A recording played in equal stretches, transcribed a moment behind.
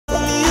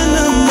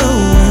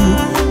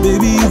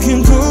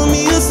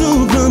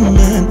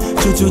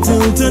Hey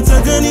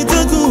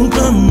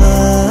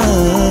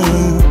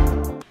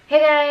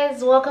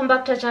guys, welcome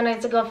back to our channel.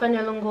 It's a girl Fanny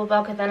Lungu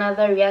back with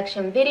another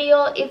reaction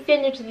video. If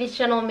you're new to this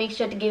channel, make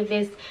sure to give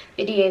this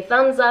video a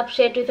thumbs up,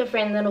 share it with a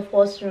friend, and of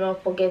course do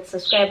not forget to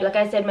subscribe. Like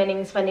I said, my name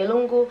is Fanny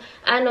Lungu,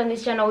 and on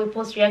this channel we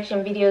post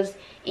reaction videos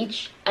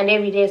each and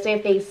every day. So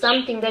if there is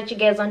something that you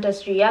guys want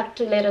us to react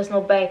to, let us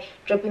know by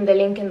dropping the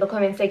link in the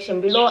comment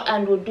section below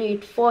and we'll do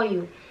it for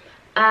you.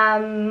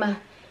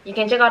 You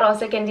can check out our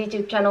second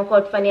YouTube channel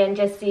called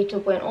Fanny&jessy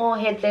 2.0.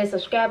 Head there,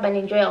 subscribe, and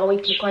enjoy our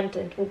weekly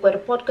content. We've got a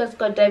podcast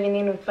called Diving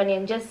In with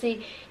Fanny&jessy.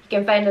 You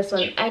can find us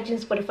on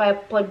iTunes, Spotify,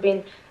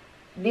 Podbean,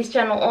 this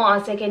channel or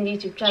our second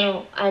YouTube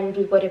channel. And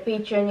we've got a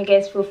Patreon. You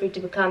guys feel free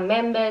to become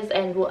members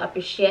and we'll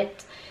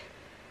appreciate.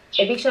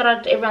 A big shout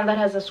out to everyone that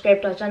has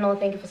subscribed to our channel.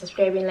 Thank you for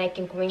subscribing,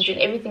 liking, commenting,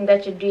 everything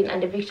that you're doing.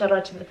 And a big shout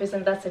out to the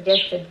person that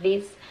suggested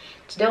this.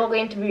 Today we're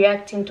going to be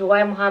reacting to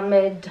why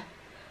Muhammad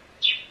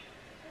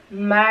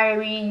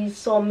marry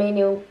so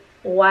many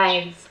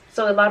wives.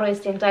 So without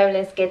wasting time,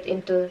 let's get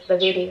into the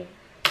video.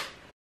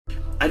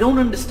 I don't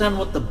understand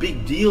what the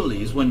big deal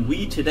is when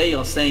we today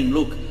are saying,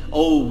 look,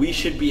 oh, we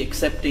should be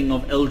accepting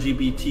of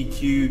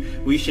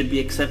LGBTQ, we should be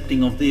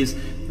accepting of this.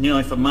 You know,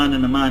 if a man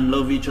and a man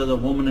love each other, a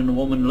woman and a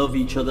woman love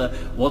each other,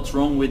 what's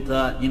wrong with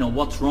that? You know,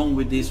 what's wrong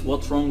with this?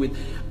 What's wrong with...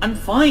 And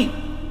fine.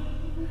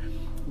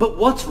 But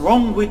what's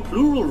wrong with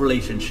plural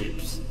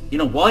relationships? You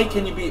know, why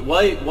can you be,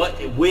 why,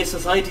 where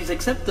societies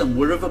accept them,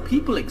 wherever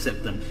people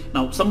accept them.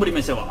 Now, somebody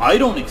may say, well, I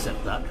don't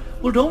accept that.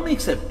 Well, don't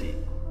accept it.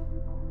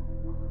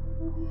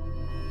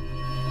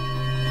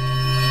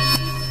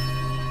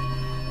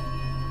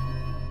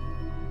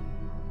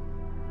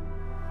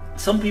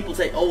 Some people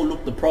say, oh,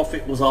 look, the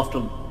Prophet was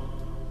after,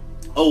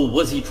 oh,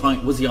 was he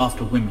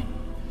after women?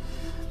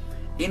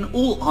 In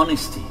all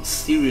honesty,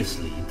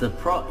 seriously,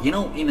 you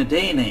know, in a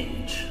day and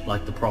age,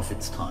 like the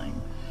Prophet's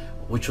time,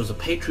 which was a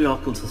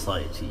patriarchal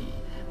society,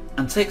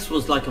 and sex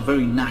was like a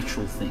very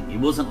natural thing. It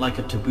wasn't like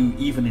a taboo.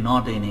 Even in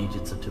our day and age,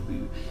 it's a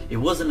taboo. It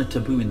wasn't a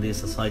taboo in their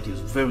society.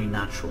 It was very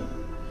natural,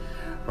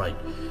 right?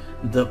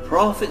 The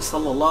Prophet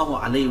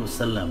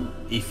ﷺ,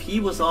 if he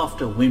was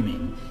after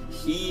women,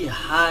 he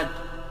had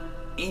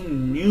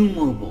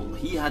innumerable,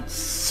 he had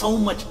so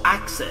much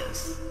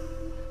access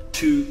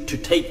to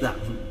take that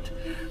route.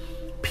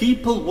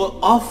 People were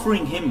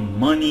offering him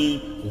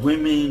money,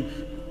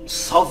 women,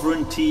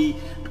 sovereignty.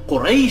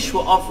 Quraysh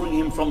were offering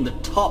him from the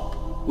top,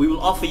 we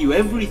will offer you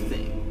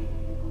everything.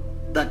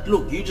 That,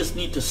 look, you just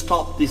need to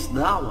stop this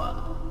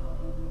dawah.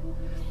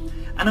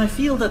 And I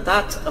feel that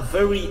that's a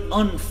very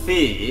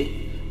unfair,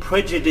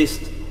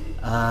 prejudiced,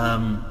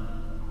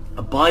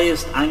 a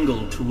biased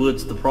angle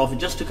towards the Prophet,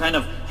 just to kind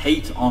of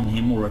hate on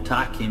him or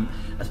attack him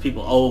as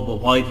people, oh, but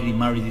why did he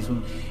marry these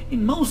women?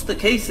 In most of the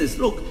cases,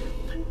 look,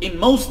 in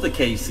most of the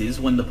cases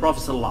when the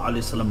Prophet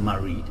ﷺ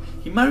married,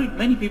 he married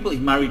many people. He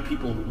married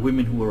people,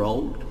 women who were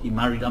old. He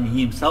married, I mean,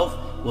 he himself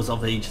was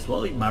of age as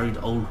well. He married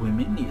old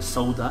women.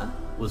 Sauda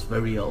was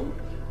very old,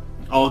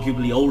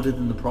 arguably older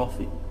than the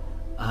Prophet.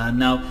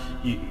 Now,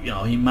 you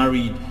know, he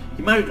married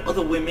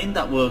other women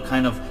that were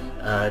kind of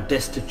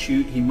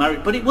destitute. He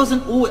married, but it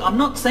wasn't always, I'm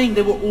not saying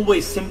they were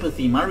always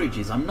sympathy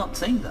marriages. I'm not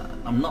saying that.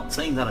 I'm not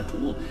saying that at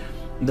all.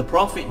 The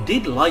Prophet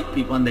did like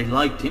people and they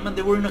liked him, and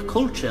they were in a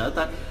culture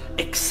that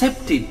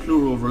accepted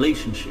plural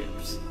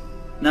relationships.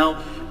 Now,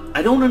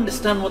 I don't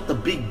understand what the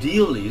big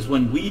deal is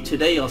when we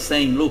today are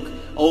saying, look,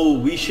 oh,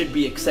 we should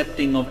be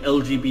accepting of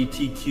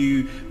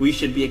LGBTQ, we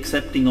should be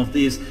accepting of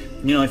this.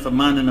 You know, if a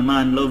man and a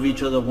man love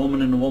each other, a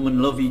woman and a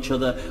woman love each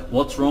other,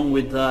 what's wrong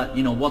with that?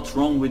 You know, what's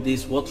wrong with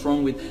this? What's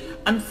wrong with...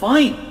 And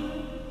fine.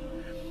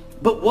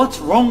 But what's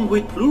wrong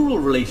with plural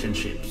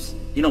relationships?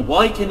 You know,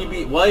 why can you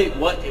be,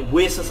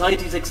 where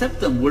societies accept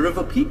them,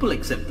 wherever people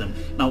accept them.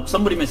 Now,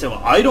 somebody may say,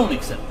 well, I don't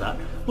accept that.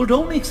 Well,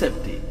 don't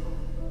accept it.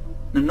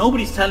 Now,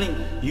 nobody's telling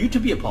you to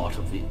be a part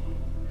of it.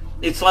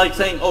 It's like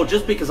saying, oh,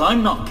 just because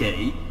I'm not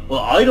gay,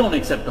 well, I don't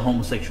accept a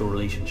homosexual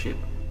relationship.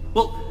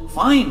 Well,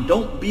 fine,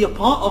 don't be a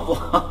part of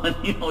one.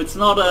 You know, it's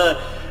not a...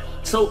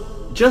 So,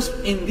 just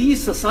in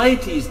these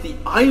societies, the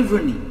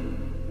irony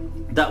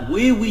that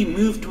where we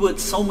move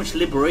towards so much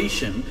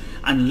liberation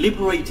and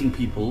liberating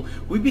people,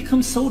 we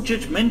become so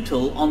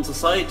judgmental on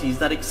societies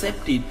that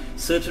accepted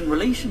certain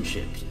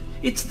relationships.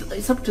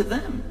 It's up to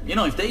them. You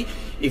know, if they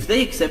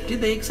accept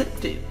it, they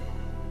accept it.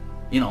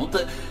 You know,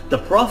 the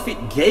Prophet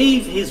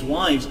gave his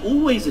wives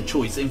always a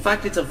choice. In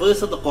fact, it's a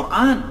verse of the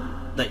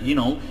Quran that, you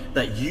know,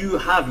 that you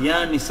have,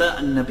 ya nisa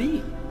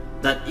an-nabi,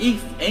 that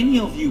if any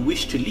of you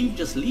wish to leave,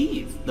 just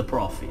leave the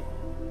Prophet.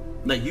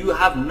 That you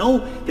have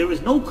there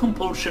is no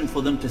compulsion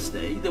for them to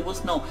stay. There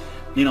was no,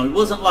 you know, it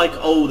wasn't like,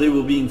 oh, they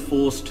were being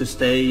forced to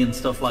stay and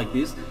stuff like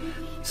this.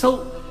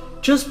 So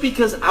just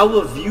because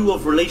our view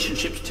of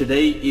relationships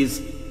today is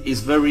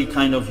very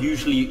kind of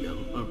usually,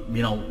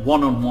 you know,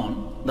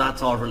 one-on-one,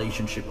 that's our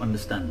relationship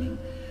understanding.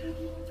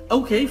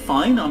 Okay,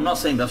 fine, I'm not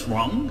saying that's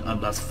wrong,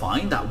 that's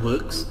fine, that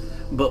works.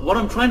 But what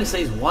I'm trying to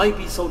say is, why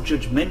be so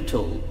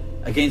judgmental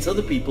against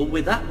other people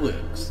where that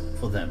works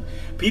for them?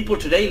 People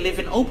today live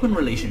in open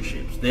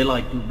relationships. They're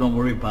like, don't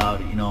worry about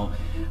it, you know,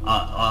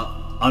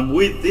 I'm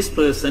with this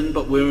person,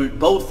 but we're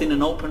both in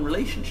an open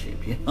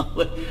relationship, you know,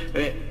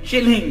 we're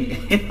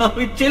chilling, you know,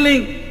 we're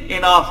chilling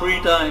in our free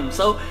time.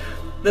 So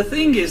the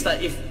thing is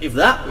that if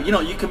that, you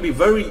know, you can be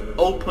very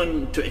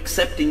open to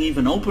accepting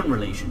even open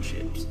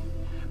relationships.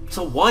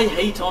 So why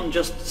hate on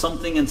just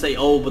something and say,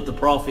 oh, but the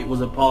Prophet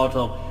was a part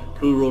of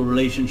plural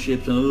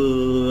relationships,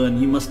 and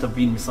he must have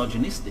been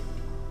misogynistic?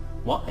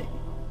 Why?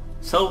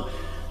 So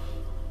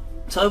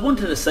I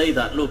wanted to say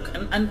that, look,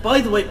 and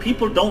by the way,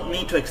 people don't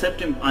need to accept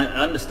him. I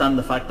understand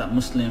the fact that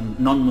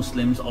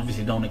non-Muslims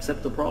obviously don't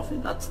accept the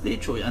Prophet. That's their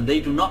choice, and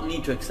they do not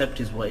need to accept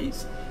his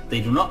ways.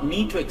 They do not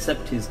need to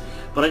accept his,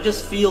 but I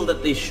just feel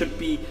that they should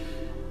be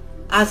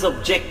as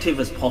objective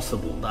as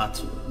possible.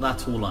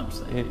 That's all I'm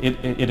saying.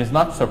 It is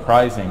not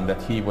surprising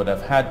that he would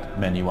have had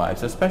many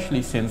wives,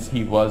 especially since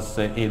he was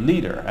a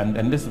leader,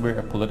 and this is where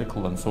a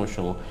political and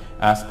social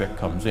aspect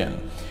comes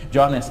in.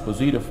 John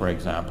Esposito, for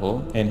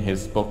example, in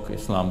his book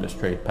Islam the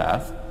Straight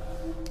Path,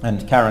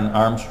 and Karen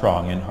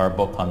Armstrong in her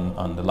book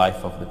on the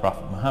life of the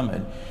Prophet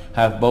Muhammad,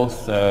 have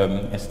both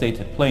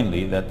stated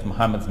plainly that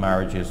Muhammad's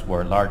marriages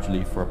were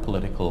largely for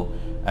political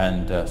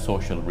and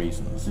social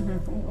reasons.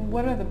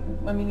 What are the,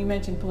 I mean, you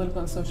mentioned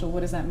political and social,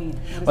 what does that mean?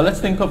 Well, let's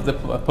think of the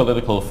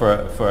political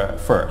for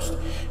first.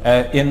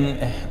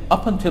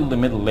 Up until the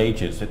Middle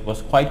Ages, it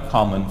was quite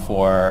common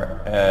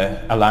for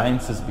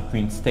alliances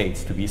between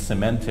states to be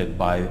cemented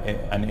by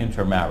an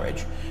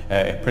intermarriage.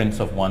 A prince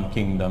of one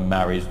kingdom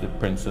marries the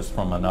princess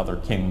from another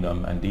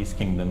kingdom, and these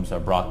kingdoms are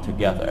brought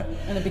together.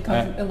 And it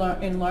becomes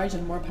enlarged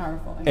and more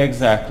powerful.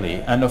 Exactly.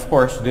 And of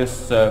course,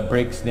 this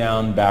breaks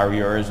down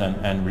barriers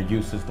and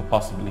reduces the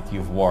possibility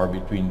of war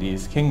between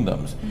these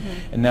kingdoms.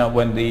 And now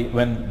when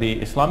the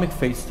Islamic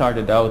faith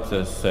started out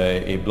as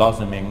a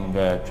blossoming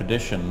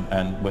tradition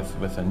and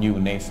with a new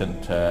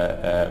nascent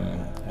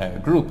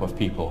group of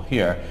people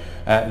here,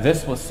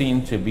 this was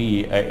seen to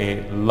be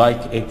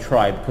like a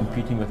tribe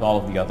competing with all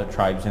of the other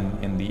tribes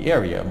in the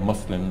area.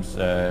 Muslims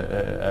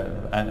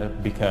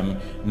become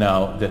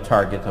now the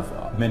target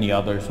of many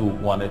others who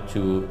wanted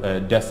to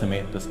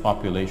decimate this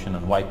population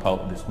and wipe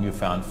out this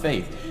newfound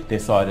faith. They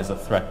saw it as a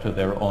threat to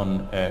their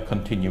own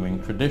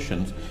continuing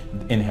traditions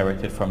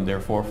inherited from their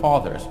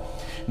forefathers.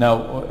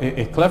 Now,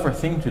 a clever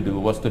thing to do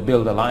was to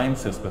build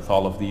alliances with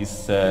all of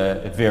these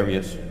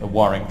various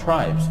warring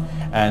tribes,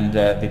 and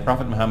the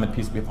Prophet Muhammad,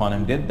 peace be upon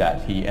him, did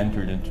that. He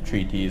entered into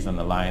treaties and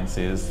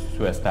alliances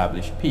to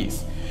establish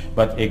peace.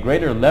 But a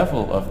greater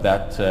level of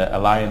that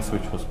alliance,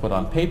 which was put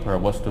on paper,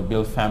 was to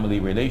build family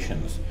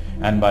relations.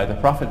 And by the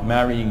Prophet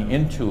marrying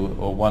into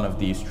one of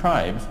these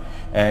tribes,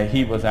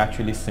 he was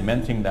actually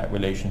cementing that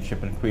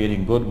relationship and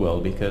creating goodwill,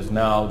 because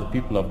now the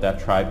people of that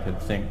tribe could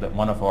think that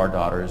one of our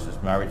daughters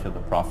is married to the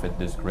Prophet,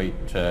 this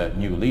great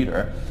new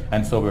leader,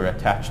 and so we're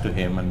attached to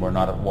him and we're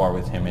not at war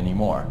with him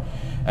anymore.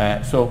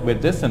 So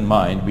with this in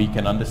mind, we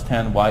can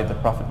understand why the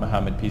Prophet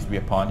Muhammad, peace be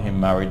upon him,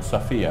 married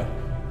Safiya,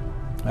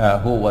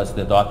 who was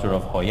the daughter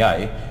of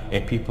Huyai,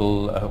 a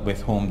people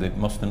with whom the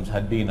Muslims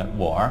had been at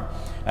war.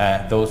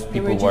 Those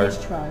people were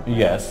Jewish tribe.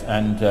 Yes,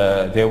 and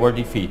they were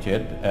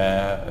defeated.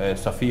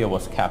 Safiya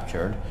was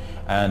captured,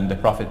 and the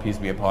Prophet, peace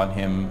be upon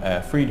him,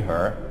 freed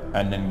her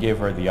and then gave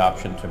her the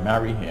option to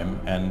marry him,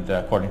 and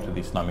according to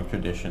the Islamic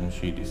tradition,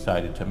 she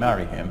decided to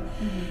marry him.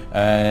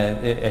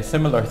 A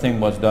similar thing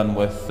was done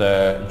with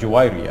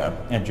Juwayriya,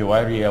 and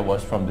Juwayriya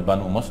was from the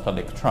Banu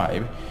Mustalik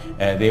tribe.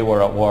 They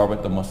were at war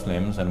with the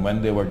Muslims, and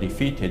when they were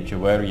defeated,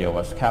 Juwayriya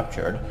was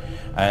captured,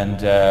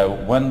 and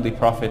when the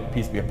Prophet,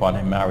 peace be upon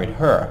him, married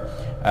her,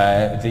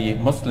 the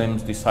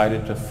Muslims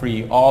decided to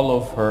free all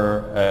of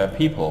her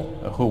people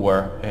who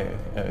were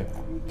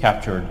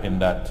captured in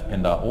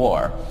that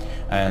war.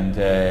 And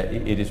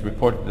it is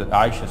reported that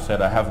Aisha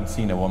said, I haven't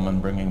seen a woman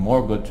bringing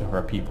more good to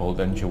her people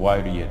than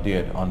Juwayriya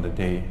did on the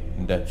day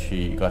that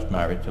she got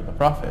married to the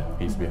Prophet,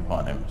 peace be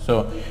upon him.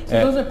 So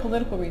those are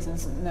political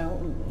reasons. Now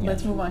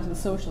let's Yes. move on to the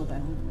social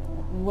then.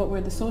 What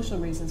were the social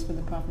reasons for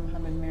the Prophet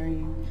Muhammad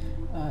marrying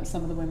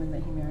some of the women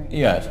that he married?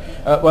 Yes.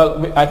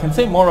 Well, I can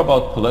say more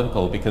about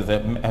political because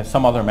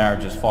some other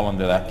marriages fall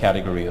under that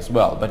category as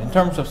well. But in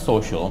terms of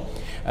social,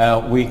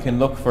 we can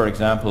look, for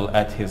example,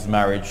 at his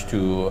marriage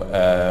to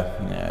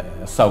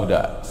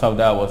Sauda.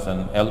 Sauda was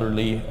an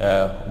elderly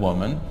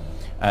woman,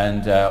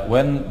 and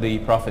when the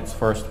Prophet's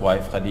first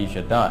wife,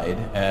 Khadija, died,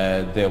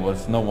 there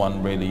was no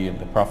one really in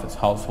the Prophet's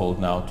household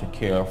now to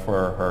care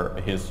for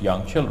his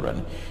young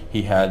children.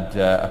 He had,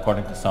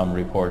 according to some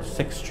reports,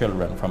 6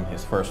 children from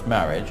his first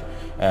marriage.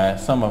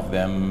 Some of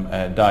them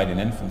died in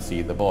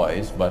infancy, the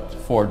boys, but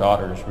 4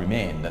 daughters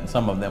remained, and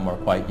some of them were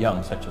quite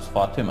young, such as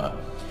Fatima.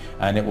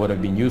 And it would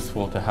have been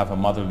useful to have a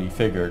motherly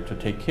figure to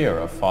take care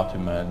of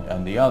Fatima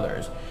and the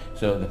others.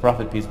 So the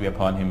Prophet, peace be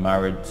upon him,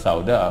 married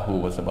Sauda, who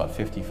was about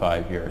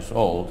 55 years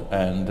old,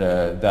 and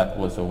that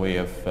was a way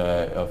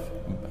of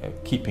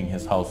keeping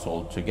his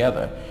household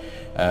together.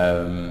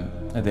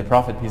 The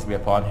Prophet, peace be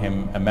upon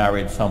him,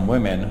 married some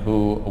women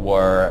who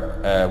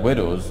were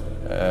widows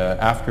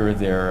after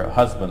their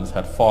husbands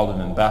had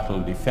fallen in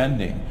battle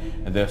defending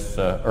this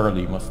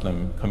early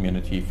Muslim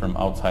community from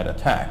outside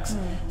attacks.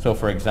 So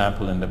for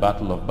example, in the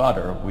Battle of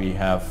Badr, we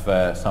have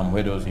some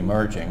widows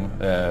emerging.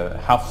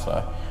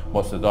 Hafsa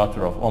was the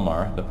daughter of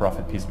Omar. The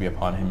Prophet, peace be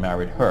upon him,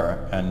 married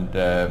her, and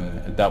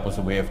that was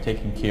a way of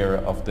taking care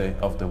of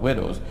the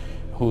widows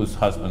whose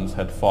husbands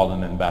had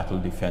fallen in battle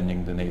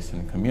defending the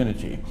nascent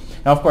community.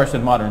 Now, of course,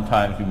 in modern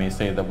times, we may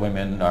say that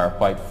women are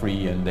quite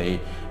free and they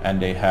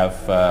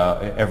have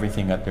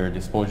everything at their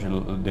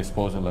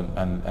disposal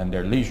and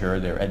their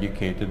leisure. They're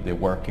educated, they're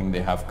working,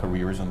 they have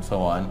careers and so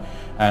on,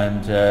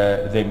 and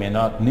they may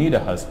not need a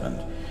husband.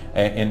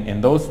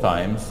 In those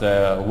times,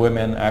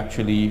 women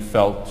actually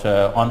felt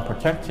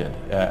unprotected,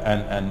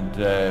 and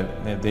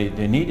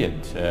they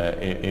needed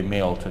a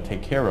male to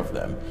take care of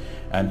them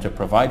and to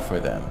provide for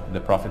them. The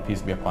Prophet,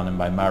 peace be upon him,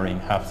 by marrying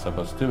Hafsa,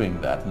 was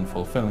doing that and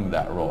fulfilling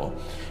that role.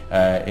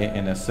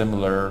 In a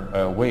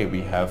similar way,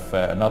 we have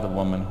another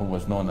woman who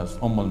was known as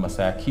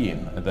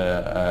al-Masakin.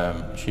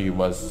 She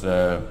was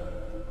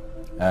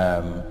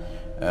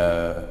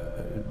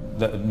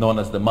known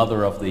as the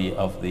mother of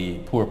the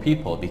poor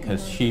people,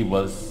 because she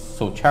was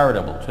so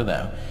charitable to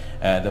them.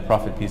 The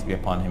Prophet, peace be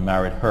upon him,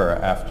 married her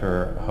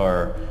after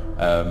her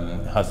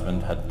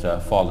husband had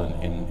fallen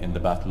in the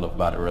Battle of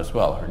Badr as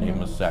well. Her name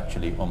was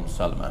actually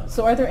Salma.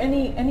 So are there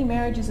any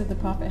marriages that the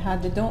Prophet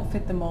had that don't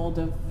fit the mold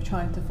of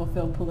trying to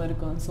fulfill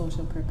political and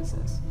social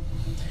purposes?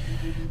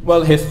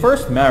 Well, his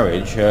first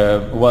marriage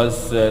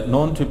was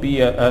known to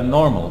be a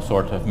normal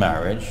sort of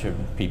marriage,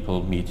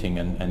 people meeting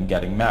and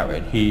getting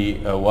married.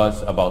 He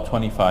was about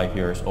 25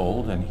 years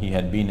old, and he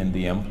had been in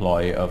the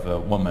employ of a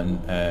woman,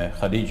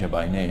 Khadija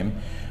by name,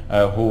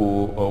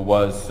 who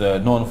was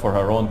known for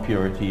her own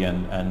purity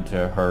and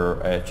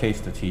her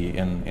chastity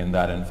in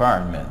that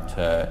environment.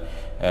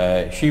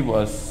 She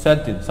was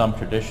said in some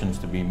traditions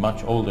to be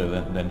much older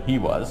than he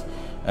was,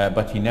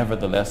 but he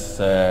nevertheless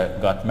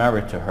got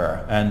married to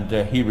her, and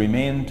he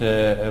remained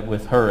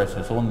with her as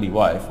his only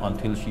wife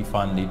until she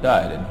finally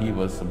died, and he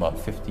was about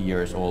 50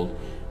 years old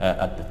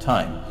at the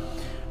time.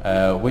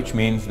 Which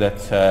means that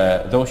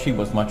though she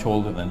was much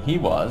older than he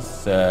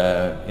was,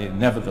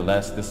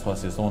 nevertheless this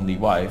was his only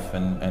wife,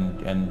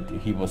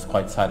 and he was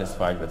quite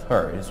satisfied with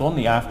her. It's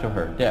only after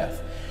her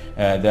death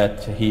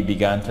that he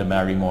began to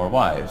marry more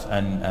wives,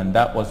 and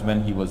that was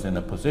when he was in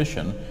a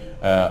position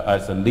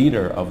as a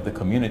leader of the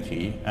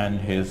community,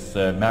 and his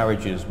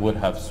marriages would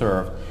have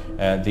served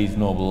these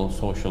noble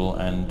social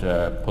and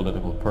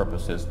political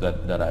purposes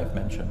that I've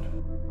mentioned.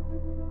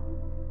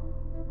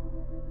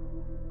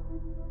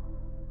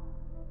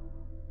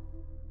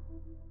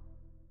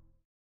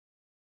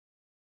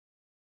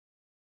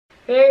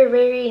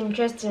 Very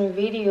interesting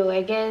video.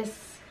 I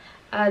guess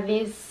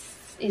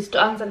this is to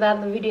answer the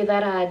other video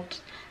that I had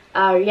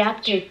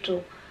reacted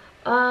to.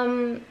 I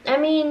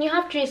mean, you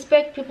have to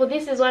respect people.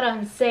 This is what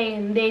I'm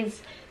saying.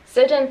 There's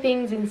certain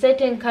things in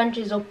certain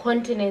countries or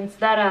continents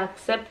that are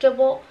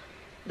acceptable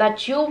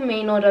that you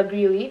may not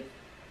agree with,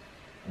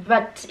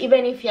 but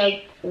even if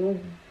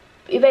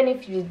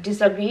you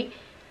disagree,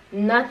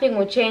 nothing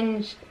will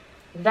change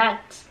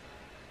that.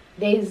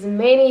 There's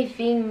many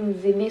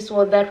things in this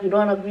world that we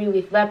don't agree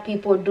with that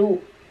people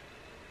do.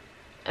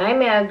 I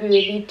may agree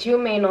with it, you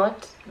may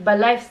not, but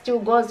life still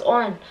goes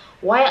on.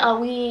 Why are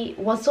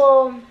we're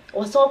so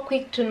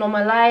quick to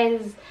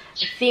normalize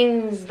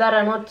things that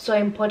are not so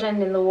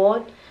important in the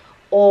world,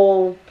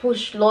 or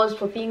push laws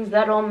for things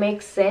that don't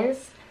make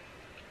sense,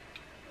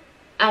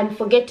 and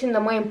forgetting the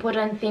more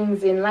important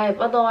things in life?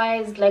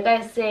 Otherwise, like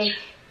I say,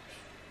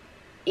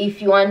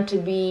 if you want to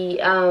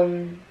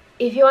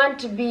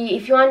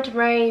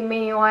marry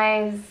many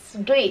wives,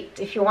 do it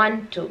if you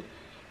want to.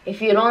 If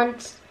you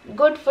don't,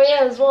 good for you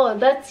as well.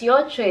 That's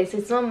your choice.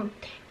 It's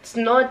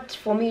not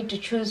for me to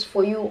choose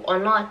for you or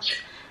not.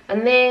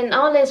 And then I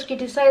always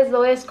criticize the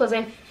West because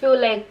I feel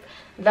like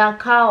they're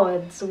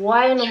cowards.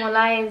 Why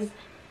normalize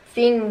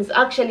things?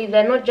 Actually,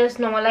 they're not just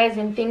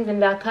normalizing things in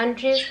their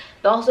countries,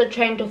 they're also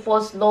trying to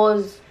force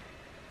laws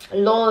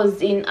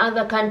in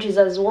other countries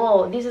as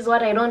well. This is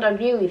what I don't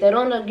agree with. I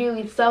don't agree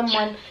with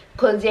someone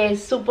because they're a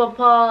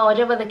superpower,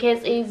 whatever the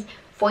case is,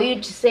 for you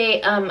to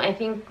say I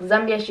think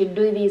Zambia should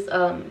do this,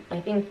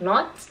 I think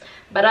not.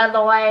 But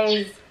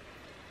otherwise,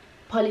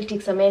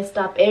 politics are messed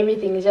up,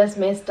 everything is just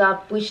messed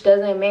up, which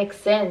doesn't make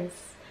sense.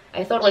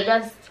 I thought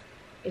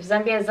if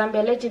Zambia is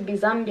Zambia, let it be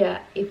Zambia.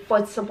 If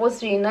it's supposed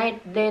to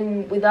unite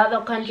then with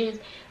other countries,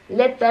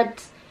 let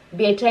that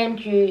be a time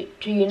to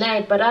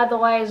unite. But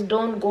otherwise,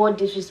 don't go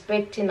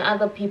disrespecting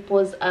other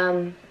people's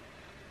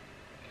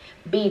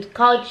be it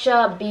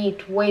culture, be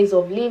it ways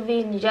of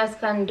living. You just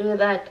can't do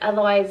that.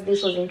 Otherwise,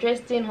 this was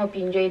interesting. Hope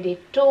you enjoyed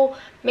it too.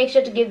 Make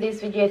sure to give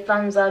this video a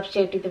thumbs up,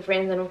 share it with your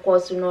friends, and of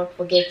course do not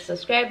forget to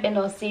subscribe, and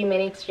I'll see you in my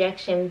next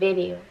reaction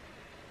video.